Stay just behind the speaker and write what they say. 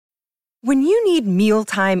When you need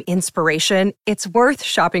mealtime inspiration, it's worth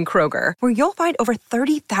shopping Kroger, where you'll find over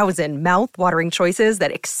 30,000 mouth-watering choices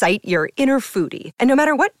that excite your inner foodie. And no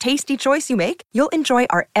matter what tasty choice you make, you'll enjoy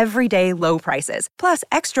our everyday low prices, plus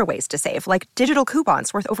extra ways to save, like digital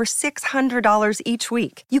coupons worth over $600 each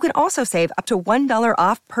week. You can also save up to $1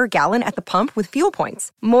 off per gallon at the pump with fuel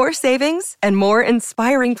points. More savings and more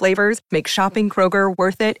inspiring flavors make shopping Kroger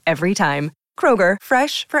worth it every time. Kroger,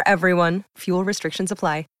 fresh for everyone. Fuel restrictions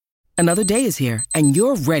apply. Another day is here, and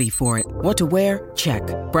you're ready for it. What to wear? Check.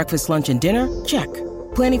 Breakfast, lunch, and dinner? Check.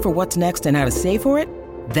 Planning for what's next and how to save for it?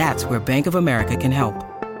 That's where Bank of America can help.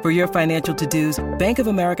 For your financial to-dos, Bank of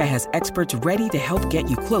America has experts ready to help get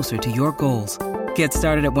you closer to your goals. Get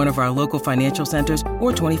started at one of our local financial centers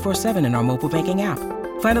or 24/7 in our mobile banking app.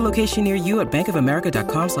 Find a location near you at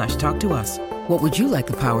bankofamerica.com/talktous. What would you like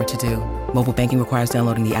the power to do? Mobile banking requires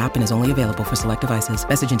downloading the app and is only available for select devices.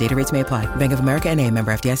 Message and data rates may apply. Bank of America N.A.,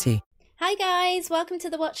 member FDIC. Hi guys, welcome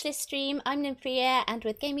to the Watchlist stream. I'm Nympria, and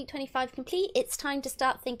with Game Week 25 complete, it's time to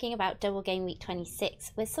start thinking about double Game Week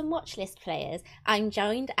 26 with some Watchlist players. I'm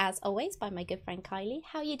joined, as always, by my good friend Kylie.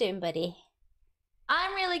 How you doing, buddy?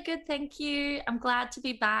 I'm really good, thank you. I'm glad to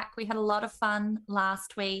be back. We had a lot of fun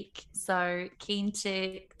last week, so keen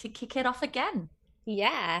to kick it off again.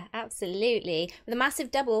 Yeah, absolutely. With a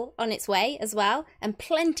massive double on its way as well, and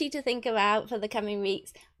plenty to think about for the coming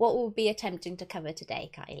weeks. What will we be attempting to cover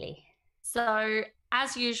today, Kylie? So,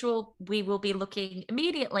 as usual, we will be looking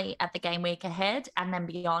immediately at the game week ahead and then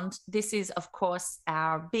beyond. This is, of course,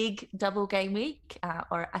 our big double game week,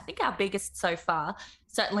 or I think our biggest so far,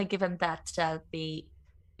 certainly given that the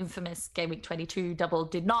infamous Game Week 22 double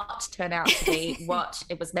did not turn out to be what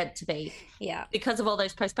it was meant to be because of all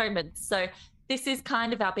those postponements. So this is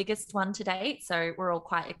kind of our biggest one to date, so we're all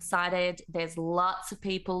quite excited. There's lots of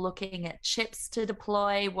people looking at chips to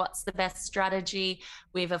deploy. What's the best strategy?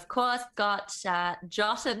 We've, of course, got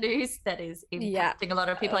Jota news that is impacting a lot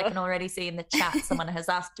of people. I can already see in the chat someone has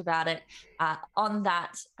asked about it. On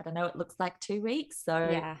that, I don't know, it looks like 2 weeks,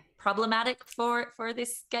 so problematic for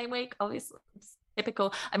this game week, obviously.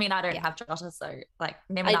 Typical. I mean, I don't have Jota, so like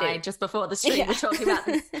Nim and I just before the stream were talking about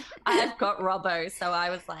this. I've got Robbo, so I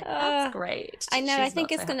was like, that's great. I know. I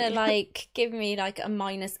think it's gonna like give me like a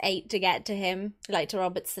 -8 to get to him, like to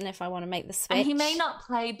Robertson, if I want to make the switch. And he may not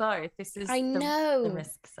play both. This is the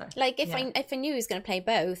risk. So like if I knew he was going to play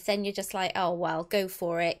both, then you're just like, oh well, go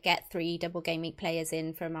for it. Get 3 double game week players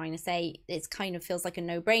in for a -8. It kind of feels like a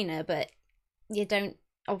no-brainer, but you don't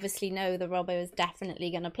obviously know the Robbo is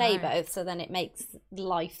definitely going to play both, so then it makes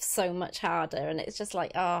life so much harder, and it's just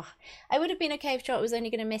like, I would have been okay if Jota was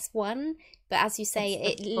only going to miss one, but as you say,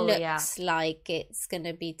 it looks like it's going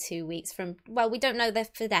to be 2 weeks from, well, we don't know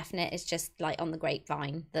that for definite, it's just like on the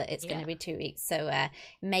grapevine that it's going to be 2 weeks, so it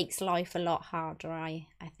makes life a lot harder, I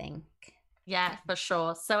think. Yeah, for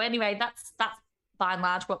sure. So anyway, that's by and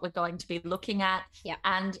large what we're going to be looking at.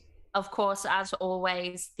 And of course, as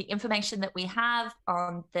always, the information that we have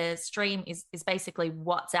on the stream is basically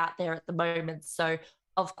what's out there at the moment. So,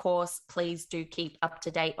 of course, please do keep up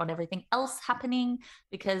to date on everything else happening,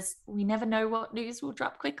 because we never know what news will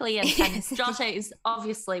drop quickly. And Jota is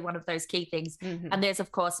obviously one of those key things. And there's,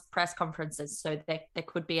 of course, press conferences. So there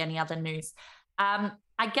could be any other news. I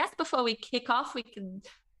guess before we kick off, we can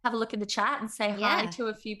have a look in the chat and say hi to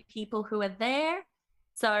a few people who are there.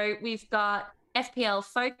 So we've got FPL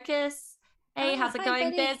Focus. Hey, how's it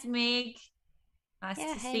going? Buddy. There's Mig. Nice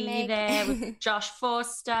to see Mig. You there. With Josh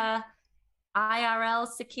Forster, IRL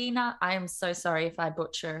Sakina. I am so sorry if I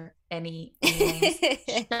butcher any names.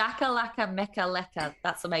 Shakalaka Meka Leka.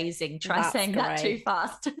 That's amazing. Try saying that too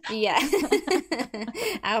fast. Yeah.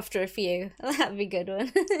 After a few. That'd be a good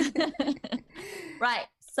one. Right.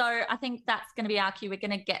 So I think that's going to be our cue. We're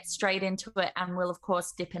going to get straight into it, and we'll, of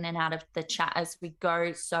course, dip in and out of the chat as we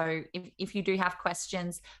go. So if you do have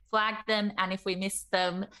questions, flag them. And if we miss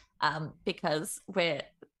them, because we're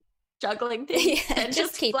juggling things, and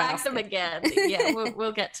just flag them again. Yeah,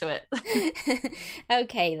 we'll get to it.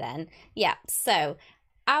 Okay, then. Yeah, so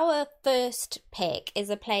our first pick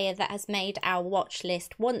is a player that has made our watch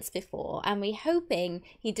list once before, and we're hoping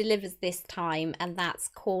he delivers this time, and that's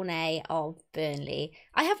Cornet of Burnley.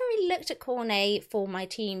 I haven't really looked at Cornet for my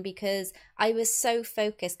team because I was so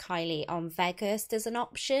focused, Kylie, on Weghorst as an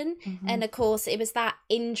option. And of course, it was that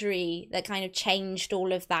injury that kind of changed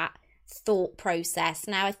all of that thought process.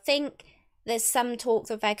 Now, I think there's some talk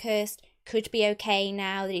that Weghorst could be okay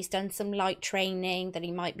now that he's done some light training, that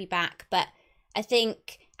he might be back, but I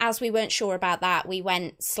think as we weren't sure about that, we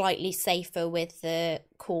went slightly safer with the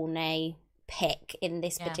Cornet pick in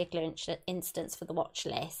this particular instance for the watch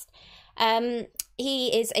list.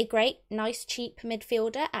 He is a great, nice, cheap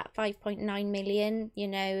midfielder at 5.9 million. You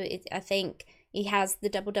know, I think he has the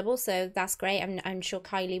double-double, so that's great. I'm sure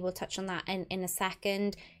Kylie will touch on that in a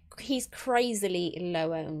second. He's crazily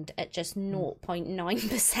low-owned at just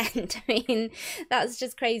 0.9%. I mean, that's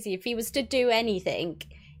just crazy. If he was to do anything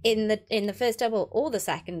in the first double or the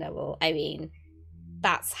second double, I mean,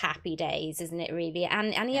 that's happy days, isn't it, really?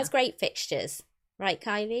 And he has great fixtures. Right,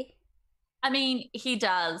 Kylie? I mean, he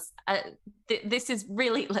does. This is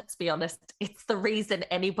really, let's be honest, it's the reason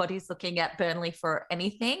anybody's looking at Burnley for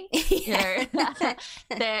anything. You know,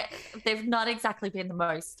 they've not exactly been the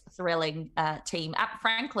most thrilling team,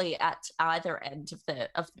 frankly, at either end of the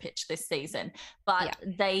pitch this season. But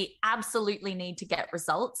they absolutely need to get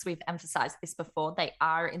results. We've emphasised this before. They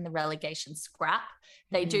are in the relegation scrap.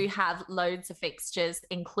 They do have loads of fixtures,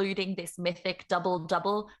 including this mythic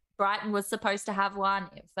double-double. Brighton was supposed to have one.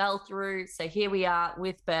 It fell through. So here we are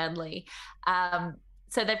with Burnley.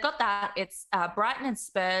 So they've got that. It's Brighton and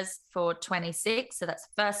Spurs for 26. So that's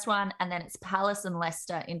the first one. And then it's Palace and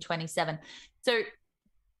Leicester in 27. So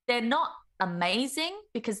they're not amazing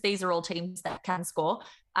because these are all teams that can score.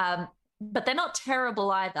 But they're not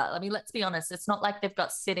terrible either. I mean, let's be honest. It's not like they've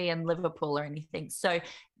got City and Liverpool or anything. So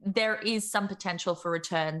there is some potential for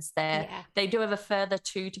returns there. Yeah. They do have a further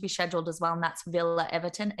 2 to be scheduled as well, and that's Villa,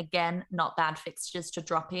 Everton. Again, not bad fixtures to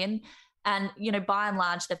drop in. And, you know, by and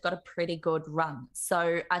large, they've got a pretty good run.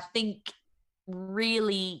 So I think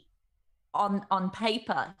really on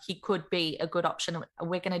paper, he could be a good option.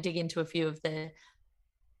 We're going to dig into a few of the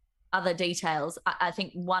other details. I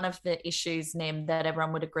think one of the issues, Nim, that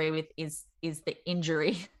everyone would agree with is the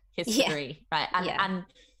injury history, right? And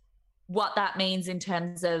what that means in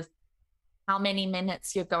terms of how many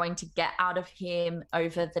minutes you're going to get out of him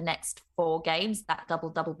over the next 4 games, that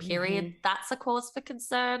double-double period, that's a cause for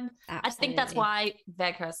concern. Absolutely. I think that's why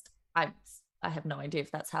Weghorst, I have no idea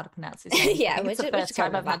if that's how to pronounce his name. It's the first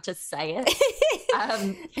time I've had to say it.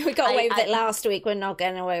 We got away with it last week. We're not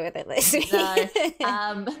getting away with it this week.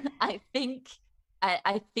 No. I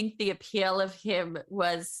think the appeal of him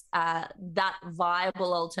was that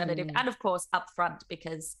viable alternative. And of course, up front,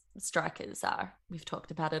 because strikers are, we've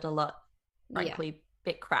talked about it a lot, frankly,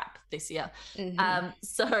 bit crap this year.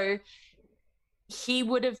 So he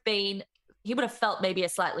would have felt maybe a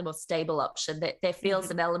slightly more stable option. That there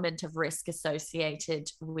feels an element of risk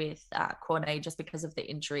associated with Cornet just because of the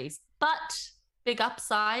injuries, but big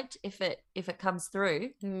upside if it comes through.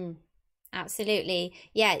 Absolutely.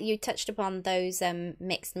 Yeah, you touched upon those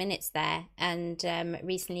mixed minutes there, and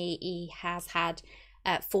recently he has had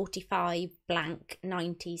 45, blank,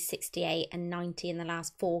 90, 68 and 90 in the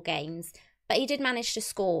last 4 games. But he did manage to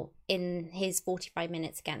score in his 45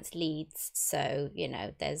 minutes against Leeds. So, you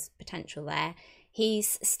know, there's potential there.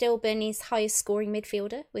 He's still Burnley's highest scoring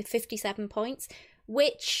midfielder with 57 points,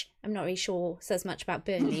 which I'm not really sure says much about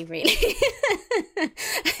Burnley, really.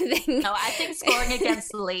 I think scoring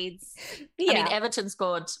against Leeds. I mean, Everton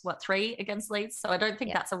scored, 3 against Leeds? So I don't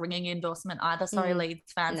think that's a ringing endorsement either. Sorry,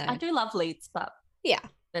 Leeds fans. No. I do love Leeds, but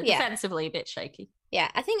they're defensively a bit shaky. Yeah,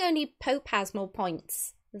 I think only Pope has more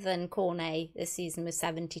points than Cornet this season with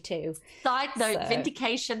 72. Side note,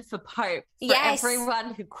 vindication for Pope for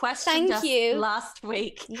everyone who questioned us last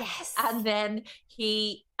week. Yes. And then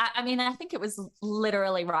I think it was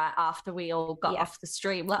literally right after we all got off the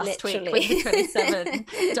stream last week when the 27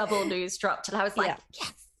 double news dropped. And I was like,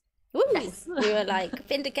 yes. Woo. Yes. We were like,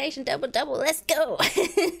 vindication, double, let's go.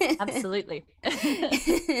 Absolutely.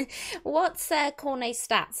 What's Cornet's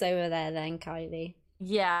stats over there then, Kylie?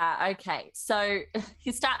 Yeah, okay. So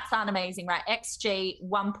his stats aren't amazing, right? XG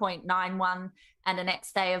 1.91 and an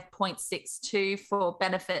XA of 0.62 for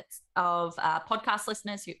benefits of podcast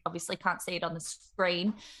listeners who obviously can't see it on the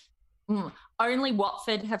screen. Only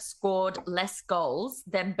Watford have scored less goals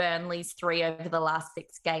than Burnley's 3 over the last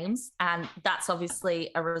 6 games. And that's obviously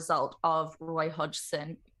a result of Roy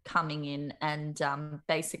Hodgson coming in and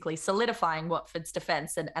basically solidifying Watford's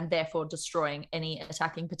defence and therefore destroying any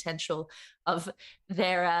attacking potential of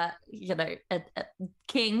their,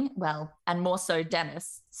 king, and more so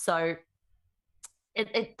Dennis. So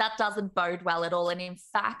that doesn't bode well at all. And in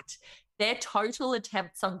fact, their total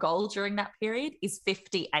attempts on goal during that period is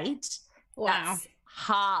 58. Wow. That's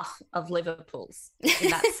half of Liverpool's in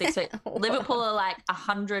that 6 weeks. Liverpool are like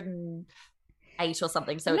 108 or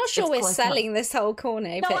something. So I'm not sure we're selling this whole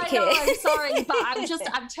Cornet pick here. I'm sorry, but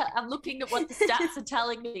I'm looking at what the stats are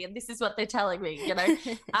telling me, and this is what they're telling me, you know.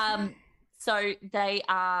 So they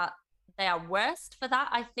are worst for that,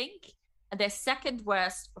 I think. They're second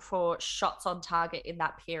worst for shots on target in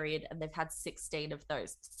that period, and they've had 16 of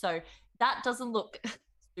those. So that doesn't look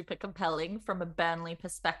super compelling from a Burnley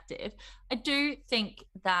perspective. I do think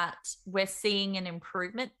that we're seeing an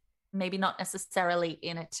improvement, maybe not necessarily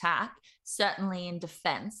in attack, certainly in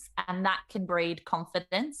defense, and that can breed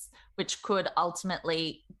confidence, which could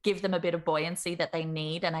ultimately give them a bit of buoyancy that they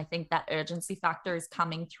need. And I think that urgency factor is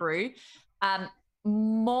coming through.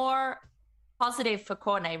 More positive for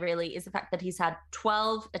Cornet really is the fact that he's had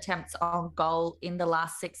 12 attempts on goal in the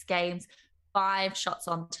last 6 games, 5 shots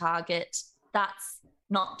on target. That's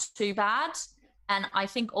not too bad. And I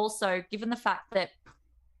think also, given the fact that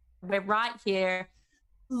we're right here,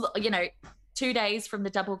 2 days from the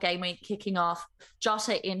double game week kicking off,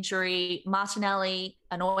 Jota injury, Martinelli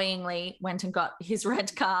annoyingly went and got his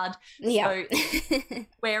red card. Yeah. So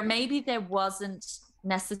where maybe there wasn't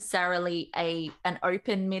necessarily an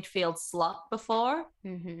open midfield slot before,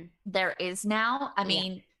 there is now. I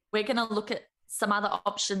mean, we're going to look at some other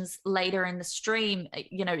options later in the stream,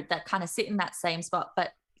 that kind of sit in that same spot.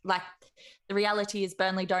 But like, the reality is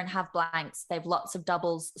Burnley don't have blanks. They've lots of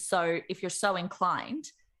doubles. So if you're so inclined,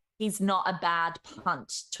 he's not a bad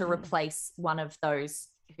punt to replace one of those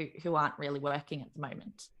who aren't really working at the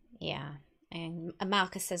moment. Yeah. And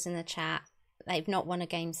Marcus says in the chat, they've not won a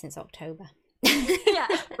game since October. Yeah,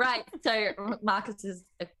 right. So Marcus is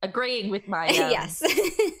agreeing with my yes.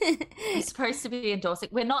 We're supposed to be endorsing.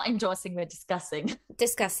 We're not endorsing, we're discussing.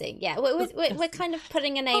 Yeah, we're kind of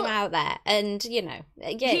putting a name out there, and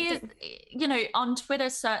on Twitter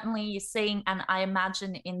certainly you're seeing, and I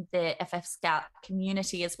imagine in the FF Scout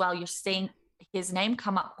community as well, you're seeing his name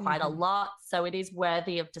come up quite a lot. So it is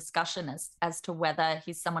worthy of discussion as to whether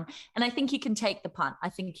he's someone, and I think he can take the punt. I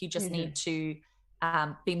think you just need to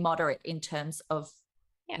be moderate in terms of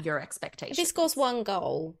your expectations. If he scores 1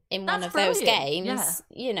 goal in one of those games,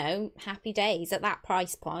 happy days. At that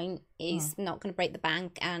price point, he's not going to break the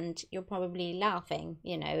bank, and you're probably laughing.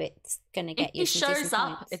 It's going to get you some decent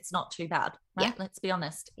points. It's not too bad, right? Yeah. Let's be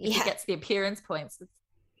honest. If he gets the appearance points, it's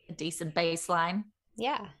a decent baseline.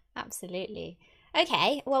 Yeah, absolutely.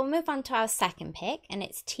 Okay, well, we'll move on to our second pick, and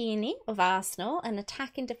it's Tierney of Arsenal, an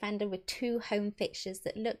attacking defender with 2 home fixtures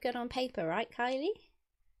that look good on paper, right, Kylie?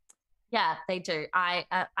 Yeah, they do. I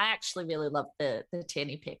actually really love the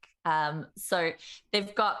Tierney pick. So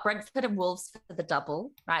they've got Brentford and Wolves for the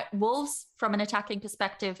double, right? Wolves, from an attacking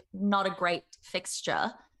perspective, not a great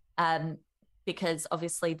fixture, because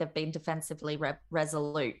obviously they've been defensively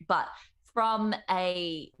resolute, but from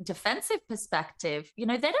a defensive perspective, they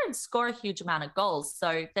don't score a huge amount of goals.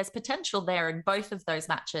 So there's potential there in both of those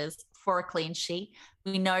matches for a clean sheet.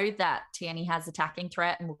 We know that Tierney has attacking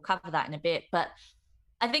threat, and we'll cover that in a bit. But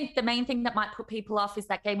I think the main thing that might put people off is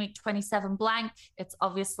that game week 27 blank. It's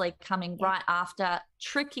obviously coming right after.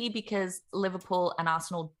 Tricky because Liverpool and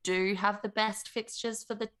Arsenal do have the best fixtures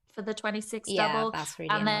for the 26 double. That's really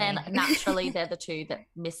and annoying. Then naturally they're the 2 that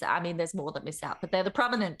miss out. I mean, there's more that miss out, but they're the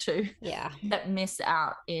prominent 2 that miss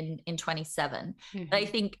out in 27. But I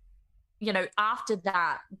think, after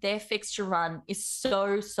that, their fixture run is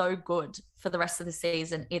so good for the rest of the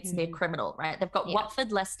season. It's near criminal, right? They've got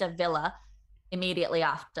Watford, Leicester, Villa immediately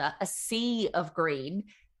after, a sea of green,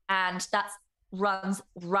 and that runs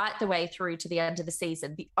right the way through to the end of the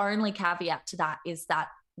season. The only caveat to that is that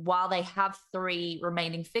while they have 3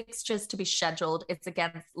 remaining fixtures to be scheduled, it's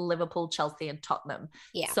against Liverpool, Chelsea, and Tottenham.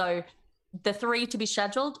 Yeah. So the 3 to be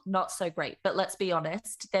scheduled, not so great. But let's be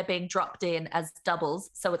honest, they're being dropped in as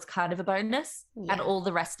doubles, so it's kind of a bonus. Yeah. And all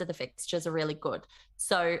the rest of the fixtures are really good.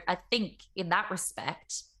 So I think in that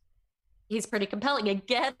respect, he's pretty compelling.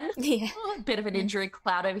 Again, a bit of an injury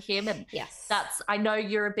cloud over him. And I know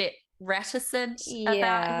you're a bit reticent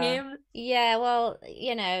about him. Yeah, well,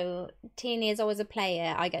 Tierney is always a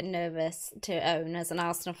player I get nervous to own as an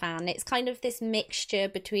Arsenal fan. It's kind of this mixture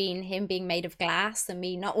between him being made of glass and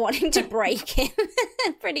me not wanting to break him,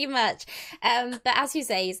 pretty much. But as you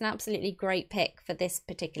say, he's an absolutely great pick for this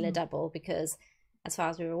particular double because, as far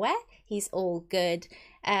as we're aware, he's all good.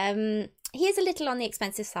 He is a little on the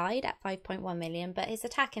expensive side at 5.1 million, but his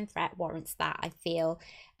attacking threat warrants that, I feel.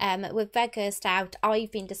 With Weghorst out,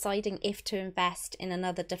 I've been deciding if to invest in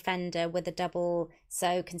another defender with a double.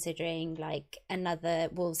 So considering like another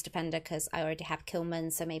Wolves defender, because I already have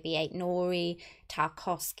Kilman, so maybe Aït-Nouri,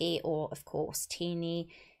 Tarkowski, or of course Tierney.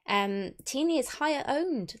 Tierney is higher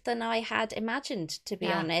owned than I had imagined, to be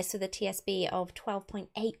honest, with a TSB of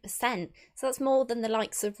 12.8%. So that's more than the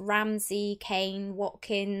likes of Ramsey, Kane,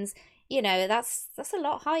 Watkins. That's a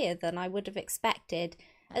lot higher than I would have expected.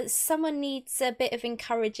 Someone needs a bit of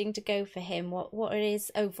encouraging to go for him. What are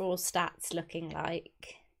his overall stats looking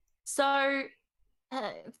like? So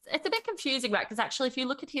it's a bit confusing, right? Because actually, if you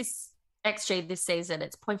look at his XG this season,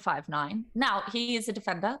 it's 0.59. Now, he is a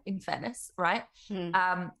defender, in fairness, right?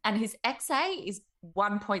 And his XA is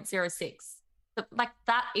 1.06. Like,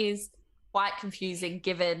 that is quite confusing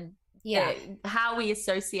given how we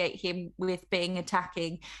associate him with being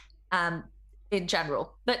attacking in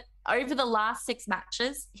general. But over the last 6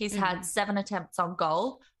 matches, he's had 7 attempts on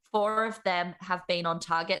goal. 4 of them have been on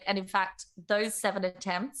target. And in fact, those 7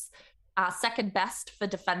 attempts are second best for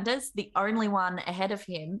defenders. The only one ahead of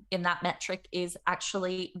him in that metric is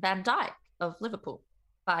actually Van Dijk of Liverpool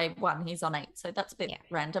by 1. He's on 8. So that's a bit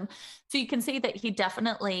random. So you can see that he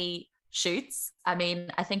definitely shoots. I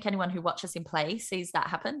mean, I think anyone who watches him play sees that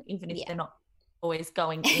happen, even if they're not always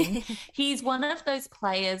going in. He's one of those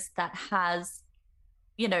players that has,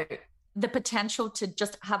 you know, the potential to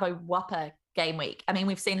just have a whopper game week. I mean,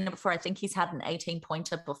 we've seen it before. I think he's had an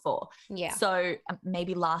 18-pointer before. Yeah. So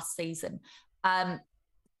maybe last season.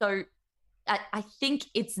 So I think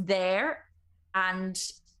it's there, and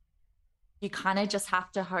you kind of just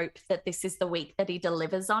have to hope that this is the week that he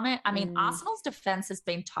delivers on it. I mean, Arsenal's defense has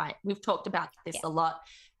been tight. We've talked about this a lot.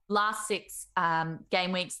 Last 6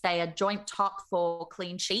 game weeks, they are joint top for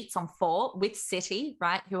clean sheets on 4 with City,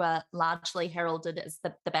 right, who are largely heralded as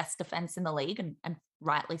the best defense in the league, and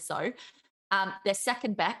rightly so. They're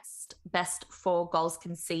second best for goals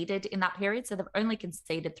conceded in that period. So they've only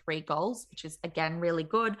conceded 3 goals, which is, again, really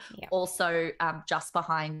good. Yep. Also, just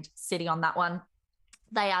behind City on that one.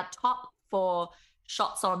 They are top for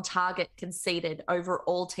shots on target conceded over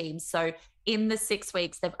all teams. So in the 6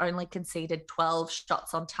 weeks, they've only conceded 12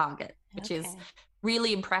 shots on target, which is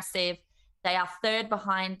really impressive. They are third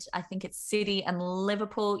behind, I think it's City and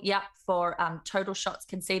Liverpool, for total shots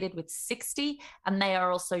conceded with 60. And they are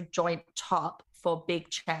also joint top for big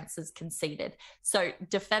chances conceded. So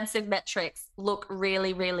defensive metrics look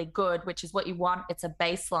really, really good, which is what you want. It's a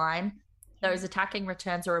baseline. Those attacking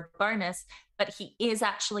returns are a bonus, but he is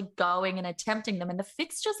actually going and attempting them. And the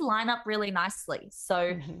fixtures line up really nicely.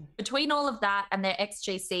 So between all of that and their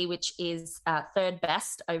XGC, which is third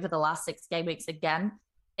best over the last 6 game weeks again,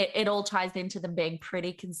 it all ties into them being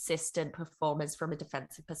pretty consistent performers from a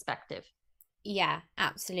defensive perspective. Yeah,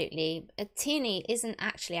 absolutely. Tierney isn't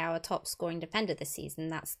actually our top scoring defender this season.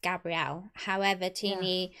 That's Gabriel. However,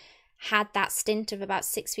 Tierney had that stint of about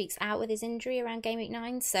 6 weeks out with his injury around game week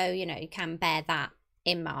 9. So, you know, you can bear that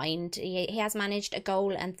in mind. He has managed a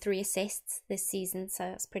goal and 3 assists this season. So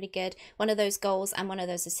that's pretty good. One of those goals and one of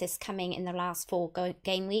those assists coming in the last 4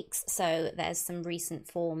 game weeks. So there's some recent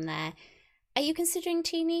form there. Are you considering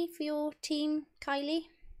Tierney for your team, Kylie?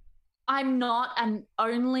 I'm not, and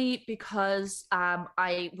only because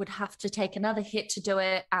I would have to take another hit to do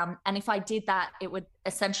it. And if I did that, it would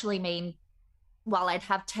essentially mean, while I'd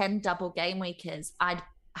have 10 double game weekers, I'd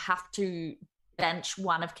have to bench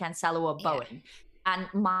one of Cancelo or Bowen. And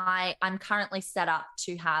I'm currently set up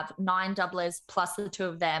to have 9 doublers plus the 2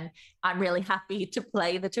 of them. I'm really happy to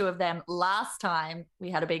play the 2 of them. Last time we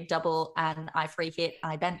had a big double and I free hit,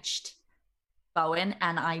 I benched Bowen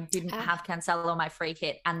and I didn't have Cancelo on my free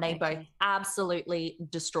hit, and they both absolutely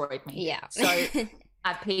destroyed me. Yeah. So I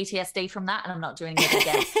have PTSD from that, and I'm not doing it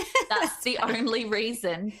again. That's the only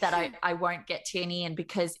reason that I won't get Tierney in,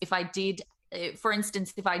 because if I did, for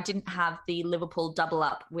instance, if I didn't have the Liverpool double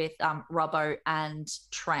up with Robbo and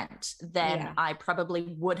Trent, then I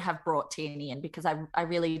probably would have brought Tierney in, because I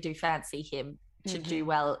really do fancy him to do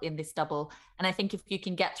well in this double. And I think if you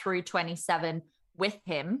can get through 27 with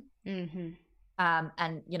him,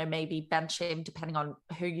 and, you know, maybe bench him depending on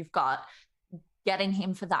who you've got, getting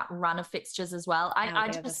him for that run of fixtures as well. I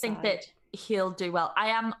just think that he'll do well. I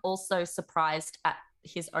am also surprised at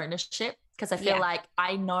his ownership, because I feel like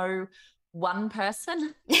I know one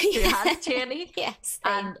person who has Tierney. Yes.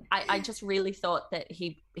 And I just really thought that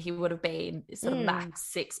he would have been sort of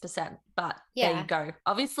max 6%. But there you go.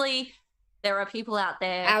 Obviously, there are people out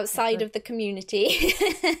there outside of the community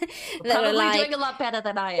that probably are like, doing a lot better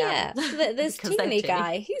than I am. Yeah, this Tierney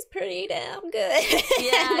guy, he's pretty damn good.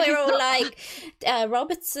 Yeah, we're all like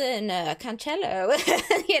Robertson,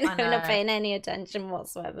 Cancelo, you know, not paying any attention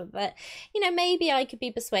whatsoever. But, you know, maybe I could be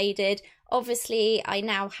persuaded. Obviously, I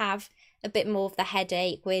now have a bit more of the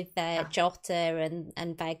headache with Jota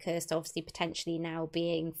and Weghorst obviously potentially now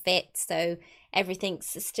being fit. So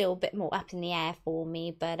everything's still a bit more up in the air for me.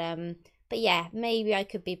 But yeah, maybe I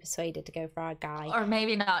could be persuaded to go for our guy. Or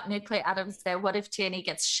maybe not. Nuclear Adams there. What if Tierney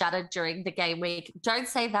gets shattered during the game week? Don't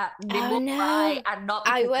say that. Oh, no. Cry, and not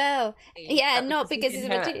I will. Yeah, not because he's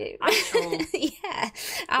a team. Yeah.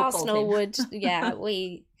 Arsenal would.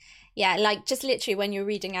 Yeah, like just literally when you're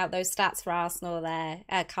reading out those stats for Arsenal there,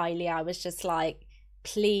 Kylie, I was just like,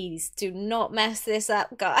 please do not mess this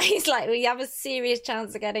up, guys. Like, we have a serious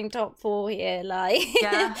chance of getting top 4 here. Like,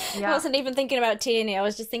 yeah. I wasn't even thinking about Tierney. I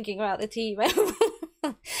was just thinking about the team.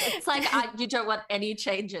 It's like you don't want any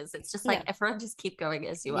changes. It's just like everyone just keep going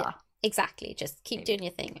as you are. Exactly. Just keep doing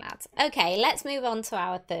your thing, lads. Okay, let's move on to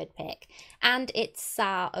our third pick. And it's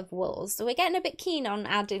Sarr of Wolves. So we're getting a bit keen on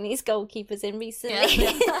adding these goalkeepers in recently.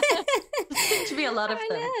 Yeah. There seems to be a lot of them.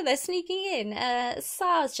 I know, they're sneaking in.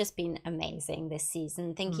 Sarr's just been amazing this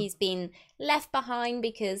season. I think he's been left behind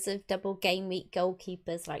because of double game week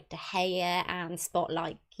goalkeepers like De Gea and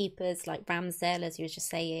spotlight keepers like Ramsdale, as you were just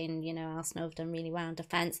saying. You know, Arsenal have done really well in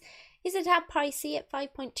defence. Is it tad pricey at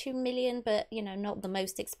 5.2 million, but, you know, not the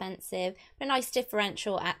most expensive. But a nice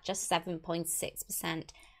differential at just 7.6%.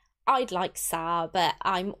 I'd like Sarr, but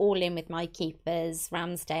I'm all in with my keepers,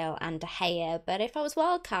 Ramsdale and De Gea. But if I was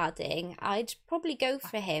wildcarding, I'd probably go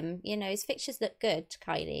for him. You know, his fixtures look good,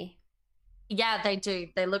 Kylie. Yeah, they do.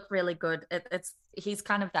 They look really good. He's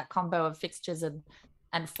kind of that combo of fixtures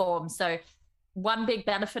and form. So one big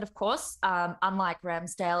benefit, of course, unlike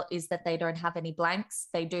Ramsdale, is that they don't have any blanks.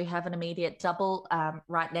 They do have an immediate double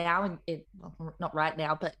right now, well, not right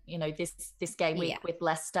now, but you know, this game week with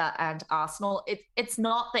Leicester and Arsenal. It's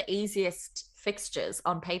not the easiest fixtures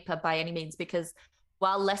on paper by any means, because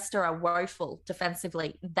while Leicester are woeful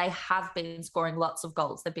defensively, they have been scoring lots of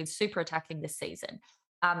goals. They've been super attacking this season,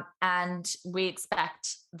 and we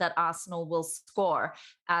expect that Arsenal will score.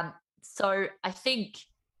 So I think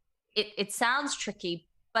it sounds tricky,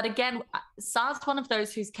 but again, Sarr's one of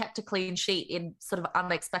those who's kept a clean sheet in sort of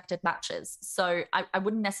unexpected matches. So I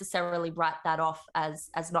wouldn't necessarily write that off as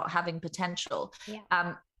not having potential.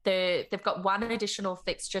 Yeah. They've got one additional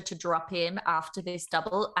fixture to drop in after this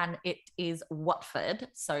double, and it is Watford.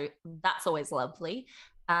 So that's always lovely.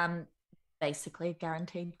 Basically a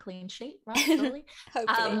guaranteed clean sheet, right? Surely.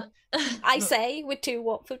 Hopefully. I say with 2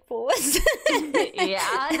 Watford forwards.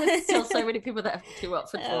 Yeah, there's still so many people that have 2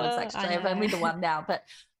 Watford forwards, actually. I have only the one now, but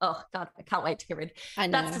oh God, I can't wait to get rid.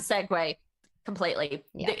 That's a segue completely.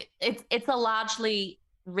 Yeah. It's a largely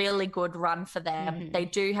really good run for them. Mm-hmm. They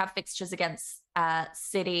do have fixtures against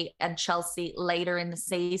City and Chelsea later in the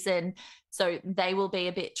season, so they will be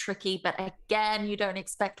a bit tricky. But again, you don't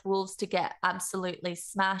expect Wolves to get absolutely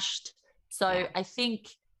smashed. So I think,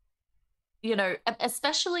 you know,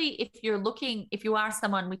 especially if you are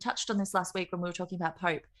someone, we touched on this last week when we were talking about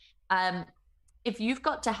Pope. If you've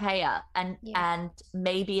got De Gea and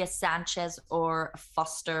maybe a Sanchez or a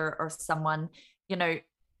Foster or someone, you know,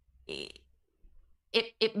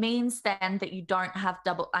 it means then that you don't have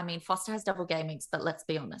double. I mean, Foster has double game weeks, but let's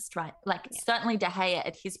be honest, right? Like certainly De Gea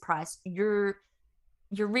at his price, you're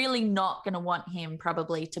really not going to want him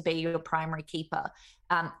probably to be your primary keeper.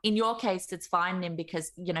 In your case, it's fine then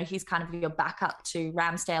because, you know, he's kind of your backup to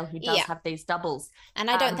Ramsdale, who does have these doubles. And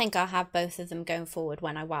I don't think I'll have both of them going forward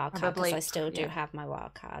when I wildcard, because I still do have my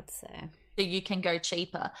wildcard. So you can go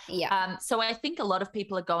cheaper. Yeah. So I think a lot of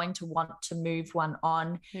people are going to want to move one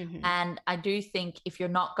on. Mm-hmm. And I do think if you're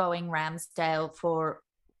not going Ramsdale for,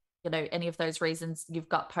 you know, any of those reasons, you've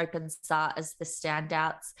got Pope and Sarr as the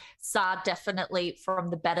standouts. Sarr definitely from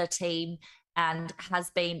the better team and has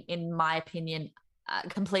been, in my opinion,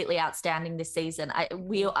 completely outstanding this season.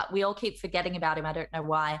 We all keep forgetting about him. I don't know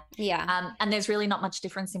why. Yeah. And there's really not much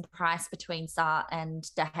difference in price between Sarr and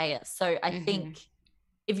De Gea. So I think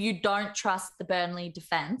if you don't trust the Burnley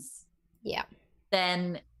defense,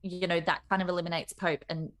 then, you know, that kind of eliminates Pope,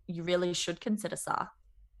 and you really should consider Sarr.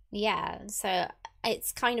 Yeah, so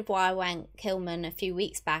it's kind of why I went Kilman a few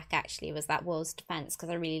weeks back, actually, was that Wolves defence, because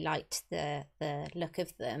I really liked the look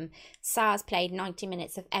of them. Sarr's played 90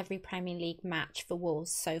 minutes of every Premier League match for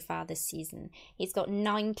Wolves so far this season. He's got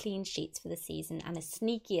 9 clean sheets for the season and a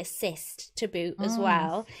sneaky assist to boot as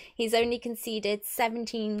well. He's only conceded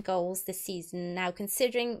 17 goals this season. Now,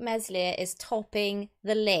 considering Meslier is topping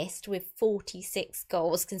the list with 46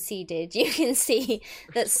 goals conceded, you can see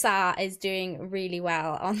that Sarr is doing really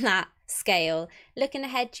well on that scale. Looking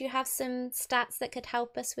ahead, do you have some stats that could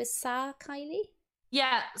help us with Sarr, Kylie?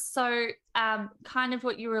 Yeah, so kind of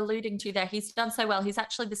what you were alluding to there. He's done so well. He's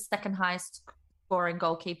actually the second highest scoring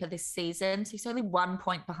goalkeeper this season. So he's only 1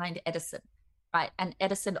 point behind Edison, right? And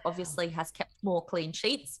Edison obviously has kept more clean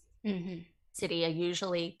sheets. Mm-hmm. City are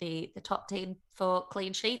usually the top team for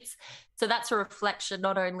clean sheets. So that's a reflection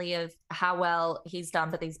not only of how well he's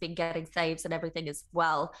done, but he's been getting saves and everything as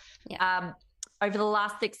well. Yeah. Over the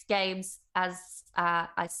last 6 games, as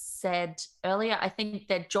I said earlier, I think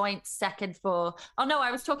they're joint second for... Oh, no, I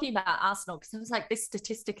was talking about Arsenal because I was like, this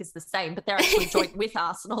statistic is the same, but they're actually joint with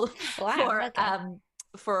Arsenal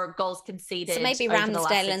for goals conceded. So maybe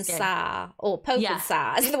Ramsdale and Sarr, or Pope and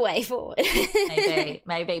Sarr is the way forward.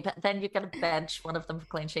 maybe. But then you're going to bench one of them for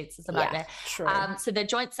clean sheets. It's a nightmare. True. So they're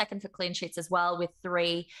joint second for clean sheets as well with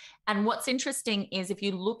 3. And what's interesting is if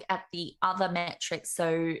you look at the other metrics,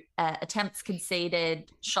 so attempts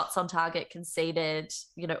conceded, shots on target conceded,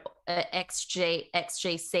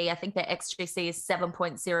 XGC, I think their XGC is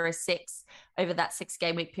 7.06 over that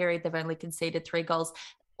 6-game week period. They've only conceded 3 goals.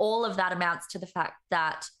 All of that amounts to the fact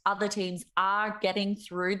that other teams are getting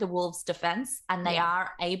through the Wolves' defense and they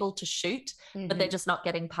are able to shoot, but they're just not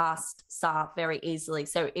getting past Sarr very easily.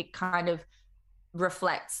 So it kind of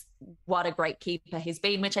reflects what a great keeper he's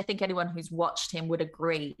been, which I think anyone who's watched him would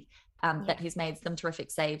agree that he's made some terrific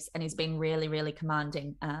saves and he's been really, really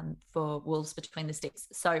commanding for Wolves between the sticks.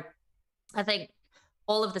 So I think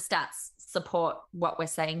all of the stats support what we're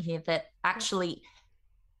saying here, that actually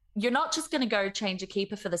you're not just going to go change a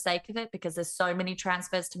keeper for the sake of it, because there's so many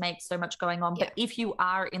transfers to make, so much going on. But if you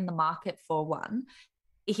are in the market for one,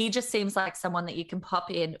 he just seems like someone that you can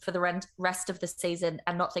pop in for the rest of the season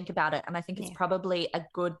and not think about it. And I think it's probably a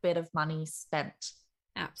good bit of money spent.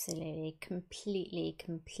 Absolutely. Completely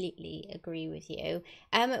agree with you.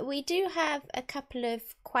 We do have a couple of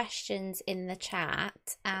questions in the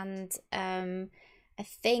chat, and I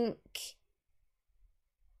think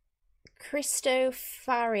Christo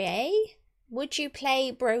Farie, would you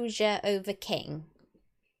play Broja over King?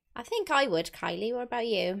 I think I would, Kylie. What about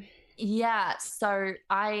you? Yeah, so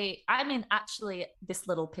I'm in actually this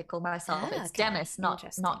little pickle myself. It's Dennis,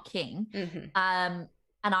 not King. And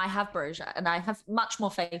I have Broja, and I have much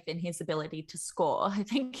more faith in his ability to score. I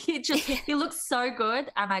think he looks so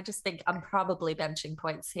good, and I just think I'm probably benching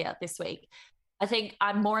points here this week. I think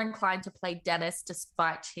I'm more inclined to play Dennis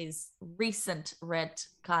despite his recent red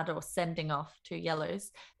card or sending off 2 yellows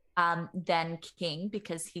than King,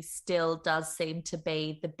 because he still does seem to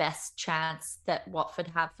be the best chance that Watford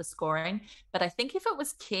have for scoring. But I think if it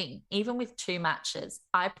was King, even with 2 matches,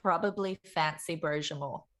 I probably fancy Broja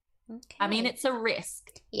more. Okay. I mean, it's a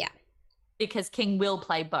risk. Yeah. Because King will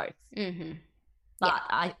play both. But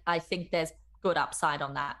I think there's good upside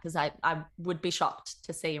on that, because I would be shocked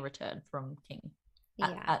to see a return from King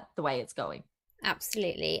at the way it's going.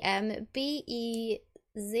 Absolutely.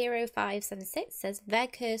 BE0576 says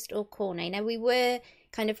Weghorst or Cornet. Now, we were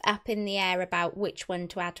kind of up in the air about which one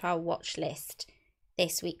to add to our watch list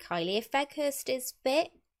this week, Kylie. If Weghorst is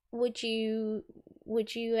fit, would you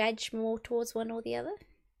edge more towards one or the other?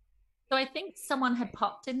 So I think someone had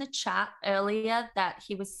popped in the chat earlier that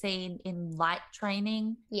he was seen in light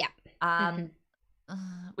training. Yeah.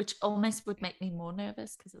 Which almost would make me more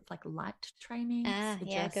nervous, because it's like light training.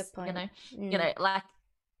 Yeah, good point.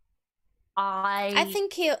 I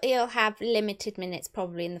think he'll have limited minutes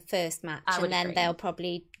probably in the first match, and then they'll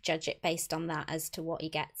probably judge it based on that as to what he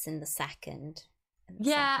gets in the second.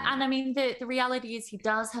 And I mean, the reality is he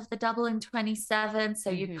does have the double in 27, so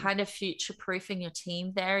you're kind of future-proofing your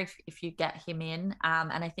team there if you get him in.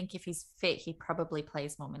 And I think if he's fit, he probably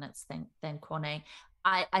plays more minutes than Cornet.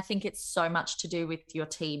 I think it's so much to do with your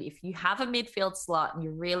team. If you have a midfield slot and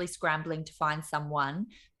you're really scrambling to find someone,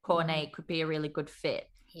 Cornet could be a really good fit.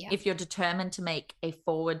 Yeah. If you're determined to make a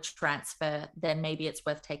forward transfer, then maybe it's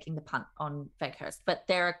worth taking the punt on Weghorst. But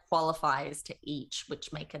there are qualifiers to each,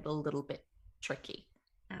 which make it a little bit tricky.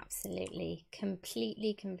 Absolutely.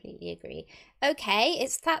 Completely agree. Okay,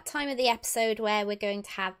 it's that time of the episode where we're going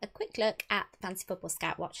to have a quick look at the Fantasy Football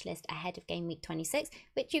Scout watch list ahead of game week 26,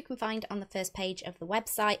 which you can find on the first page of the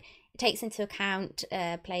website. It takes into account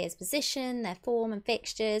players' position, their form and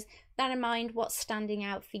fixtures. With that in mind, what's standing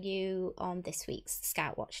out for you on this week's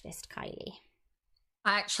Scout watch list, Kylie?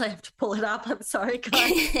 I actually have to pull it up. I'm sorry,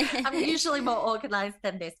 guys. I'm usually more organised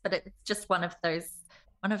than this, but it's just one of those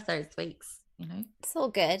weeks. It's all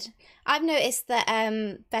good. I've noticed that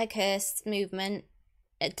Weghorst's movement,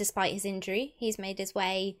 despite his injury, he's made his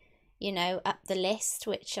way, up the list,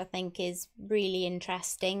 which I think is really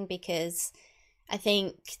interesting, because I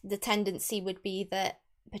think the tendency would be that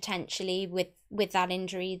potentially with that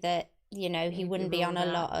injury that he wouldn't be on a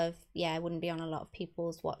lot of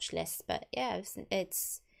people's watch lists. But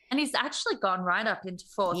it's and he's actually gone right up into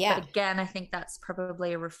 4th. Yeah. But again, I think that's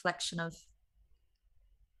probably a reflection of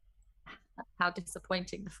how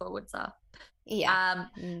disappointing the forwards are. I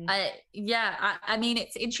mean,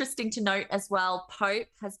 it's interesting to note as well, Pope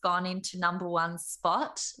has gone into number 1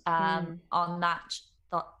 spot on that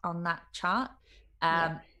chart.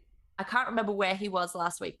 I can't remember where he was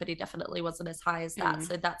last week, but he definitely wasn't as high as that.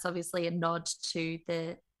 So that's obviously a nod to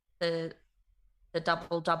the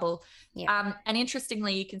double. And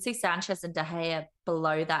interestingly, you can see Sanchez and De Gea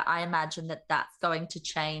below that. I imagine that that's going to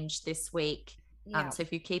change this week. Yeah. So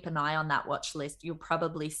if you keep an eye on that watch list, you'll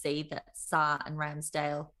probably see that Sarr and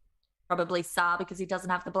Ramsdale, probably Sarr because he doesn't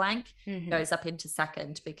have the blank, goes up into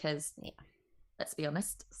second because, let's be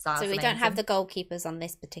honest, Sarr's so we amazing. don't have the goalkeepers on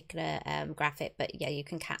this particular graphic, but yeah, you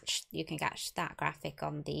can catch that graphic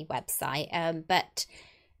on the website. But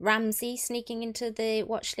Ramsey sneaking into the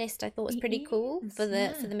watch list, I thought was pretty cool for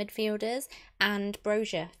the midfielders, and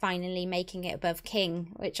Brozier finally making it above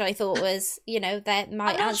King, which I thought was, that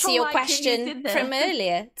might answer your question from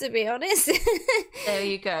earlier, to be honest. There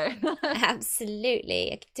you go.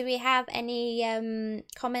 Absolutely. Do we have any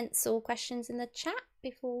comments or questions in the chat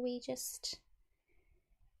before we just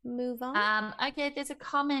move on? Okay, there's a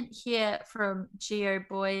comment here from Geo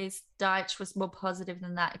Boys. Deitch was more positive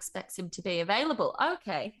than that, expects him to be available.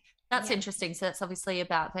 Okay, that's interesting. So that's obviously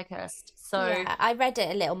about Weghorst. So yeah, I read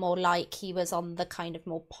it a little more like he was on the kind of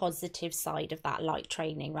more positive side of that light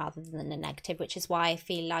training rather than the negative, which is why I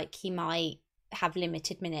feel like he might have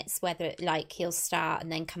limited minutes, whether like he'll start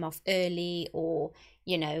and then come off early, or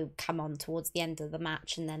come on towards the end of the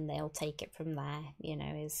match and then they'll take it from there,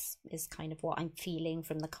 is kind of what I'm feeling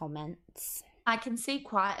from the comments. I can see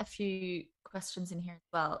quite a few questions in here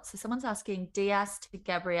as well. So someone's asking Diaz to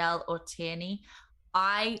Gabriel or Tierney.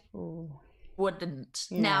 I wouldn't.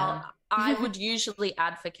 No. Now, I would usually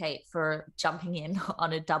advocate for jumping in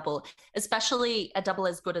on a double, especially a double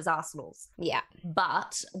as good as Arsenal's. Yeah.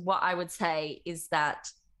 But what I would say is that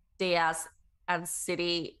Diaz and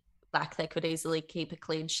City, like, they could easily keep a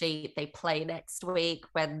clean sheet. They play next week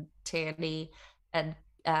when Tierney and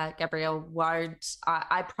Gabriel won't.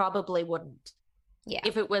 I probably wouldn't. Yeah.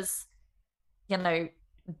 If it was,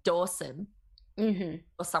 Dawson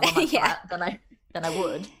or someone like that, then I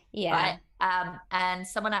would. Yeah. Right? And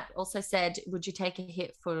someone also said, would you take a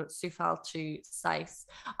hit for Soufal to Saiss?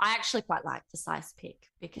 I actually quite like the Saiss pick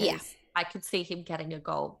because I could see him getting a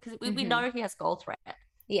goal because we know he has goal threat.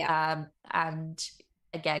 Yeah. And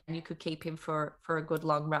again, you could keep him for a good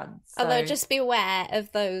long run. So. Although just be aware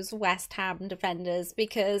of those West Ham defenders,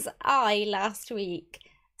 because I last week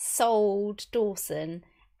sold Dawson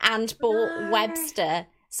and bought Webster.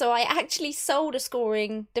 So I actually sold a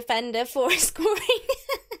scoring defender for a scoring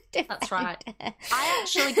defender. That's right. I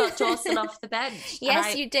actually got Dawson off the bench.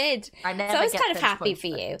 Yes, you did. I never. So I was get kind of happy points, for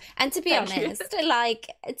you. And to be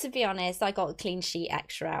honest, I got a clean sheet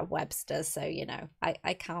extra out of Webster, so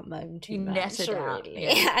I can't moan too much. Netted out.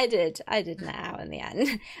 Yeah, I did now in the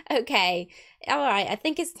end. Okay, all right. I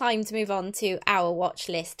think it's time to move on to our watch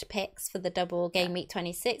list picks for the double game week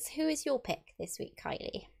 26. Who is your pick this week,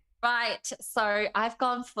 Kylie? Right, so I've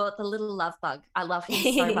gone for the little love bug. I love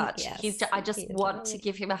him so much. Yes, I just want to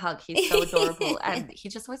give him a hug. He's so adorable, and he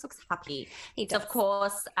just always looks happy. He does. Of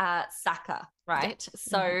course, Saka, right?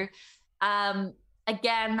 So,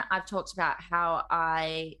 again, I've talked about how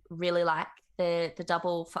I really like the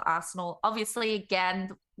double for Arsenal. Obviously,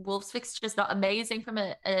 again, Wolves fixture's not amazing from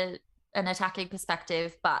an attacking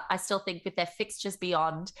perspective, but I still think with their fixtures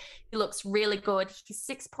beyond, he looks really good. He's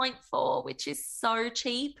 6.4, which is so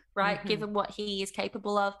cheap, right? Given what he is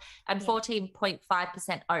capable of, and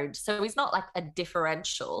 14.5% owned. So he's not like a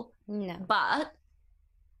differential, but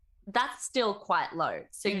that's still quite low.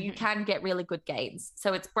 So you can get really good gains.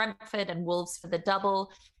 So it's Brentford and Wolves for the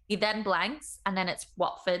double. He then blanks, and then it's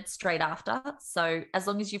Watford straight after. So as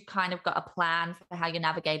long as you've kind of got a plan for how you're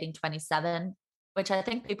navigating 27, which I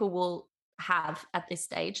think people will have at this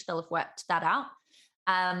stage, they'll have worked that out.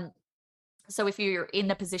 So if you're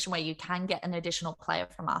in a position where you can get an additional player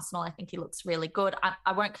from Arsenal, I think he looks really good.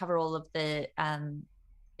 I won't cover all of the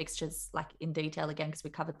fixtures like in detail again, because we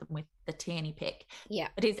covered them with the Tierney pick. Yeah.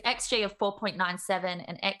 But his XG of 4.97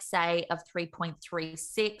 and XA of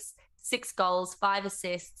 3.36, 6 goals, 5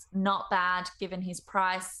 assists, not bad given his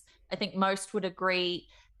price. I think most would agree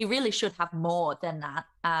he really should have more than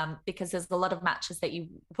that, because there's a lot of matches that you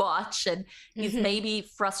watch and he's maybe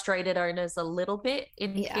frustrated owners a little bit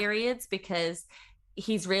in periods, because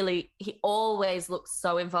he always looks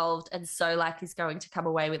so involved and so like he's going to come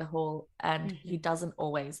away with a haul, and he doesn't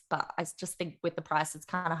always. But I just think with the price, it's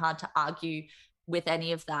kind of hard to argue with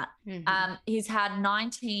any of that. He's had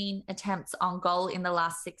 19 attempts on goal in the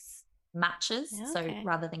last 6 matches, so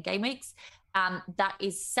rather than game weeks. That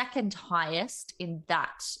is second highest in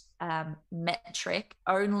that metric.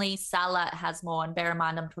 Only Salah has more, and bear in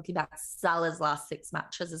mind I'm talking about Salah's last 6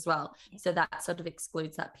 matches as well, so that sort of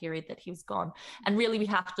excludes that period that he was gone. And really we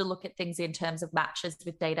have to look at things in terms of matches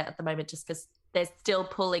with data at the moment, just because they're still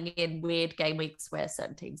pulling in weird game weeks where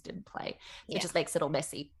certain teams didn't play. So it just makes it all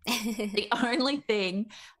messy. The only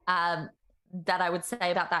thing that I would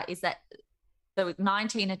say about that is that the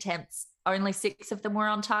 19 attempts, only 6 of them were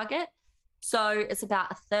on target. So it's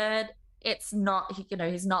about a third it's not,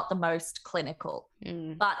 he's not the most clinical.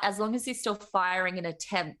 But as long as he's still firing in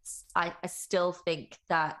attempts, I still think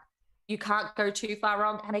that you can't go too far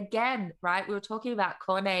wrong. And again, right, we were talking about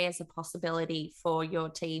Cornet as a possibility for your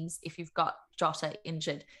teams if you've got Jota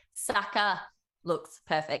injured. Saka looks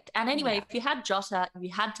perfect. And anyway, if you had Jota,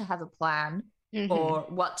 you had to have a plan for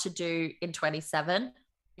what to do in 27.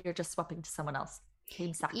 You're just swapping to someone else.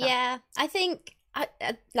 Team Saka. Yeah, I think...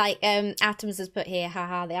 Atoms has put here,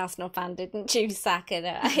 haha, the Arsenal fan didn't choose Saka.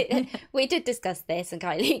 No, we did discuss this, and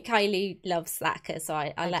Kylie loves Saka, so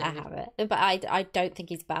I let her have it. But I don't think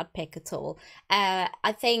he's a bad pick at all.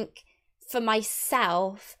 I think for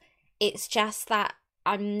myself, it's just that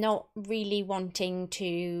I'm not really wanting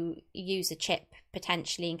to use a chip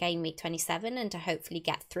potentially in game week 27 and to hopefully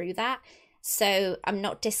get through that. So I'm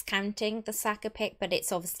not discounting the Saka pick, but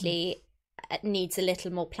it's obviously... needs a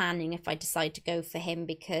little more planning if I decide to go for him,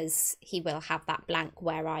 because he will have that blank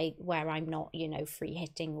where I'm not, free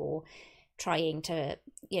hitting or trying to,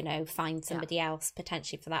 find somebody else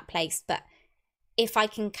potentially for that place. But if I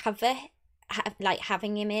can cover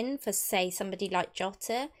having him in for, say, somebody like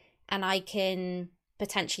Jota, and I can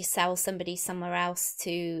potentially sell somebody somewhere else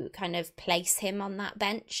to kind of place him on that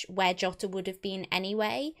bench where Jota would have been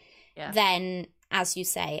anyway, then... as you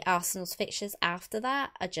say, Arsenal's fixtures after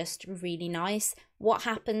that are just really nice. What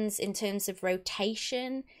happens in terms of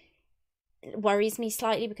rotation worries me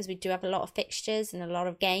slightly, because we do have a lot of fixtures and a lot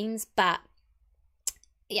of games. But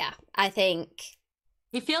yeah, I think...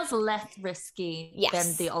 he feels less risky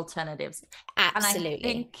than the alternatives. Absolutely. And I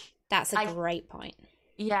think that's a great point.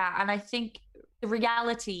 Yeah, and I think the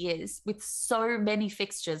reality is, with so many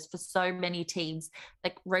fixtures for so many teams,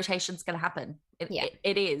 like, rotation's going to happen.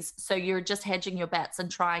 It is. So you're just hedging your bets and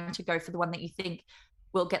trying to go for the one that you think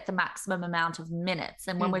will get the maximum amount of minutes.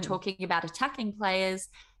 And when we're talking about attacking players,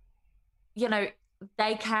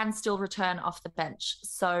 they can still return off the bench.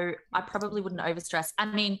 So I probably wouldn't overstress. I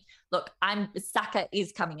mean, look, Saka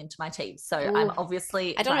is coming into my team. So I'm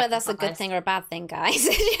obviously... I don't know if that's a good thing or a bad thing, guys.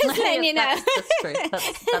 Just letting you know. That's true.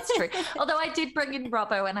 That's true. Although I did bring in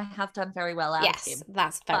Robbo, and I have done very well out of him. Yes,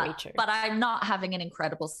 that's very true. But I'm not having an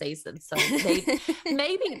incredible season. So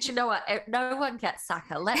maybe, do you know what? No one gets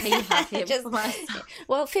Saka. Let me have him.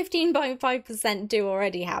 Well, 15.5% do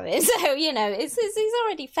already have it. So, he's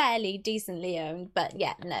already fairly decently owned. But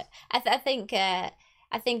yeah, no, I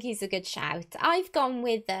think he's a good shout. I've gone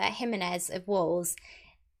with Jimenez of Wolves.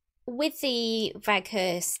 With the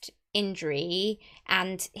Weghorst injury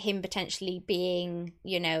and him potentially being,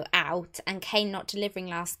 out, and Kane not delivering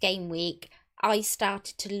last game week, I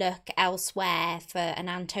started to look elsewhere for an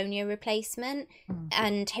Antonio replacement,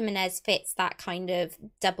 and Jimenez fits that kind of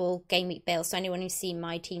double game week bill. So anyone who's seen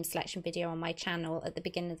my team selection video on my channel at the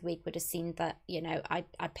beginning of the week would have seen that,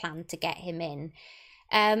 I planned to get him in.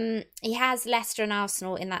 He has Leicester and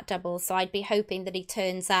Arsenal in that double, so I'd be hoping that he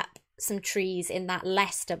turns up some trees in that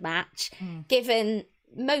Leicester match, given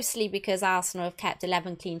mostly because Arsenal have kept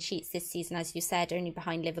 11 clean sheets this season, as you said, only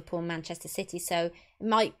behind Liverpool and Manchester City, so it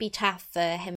might be tough for him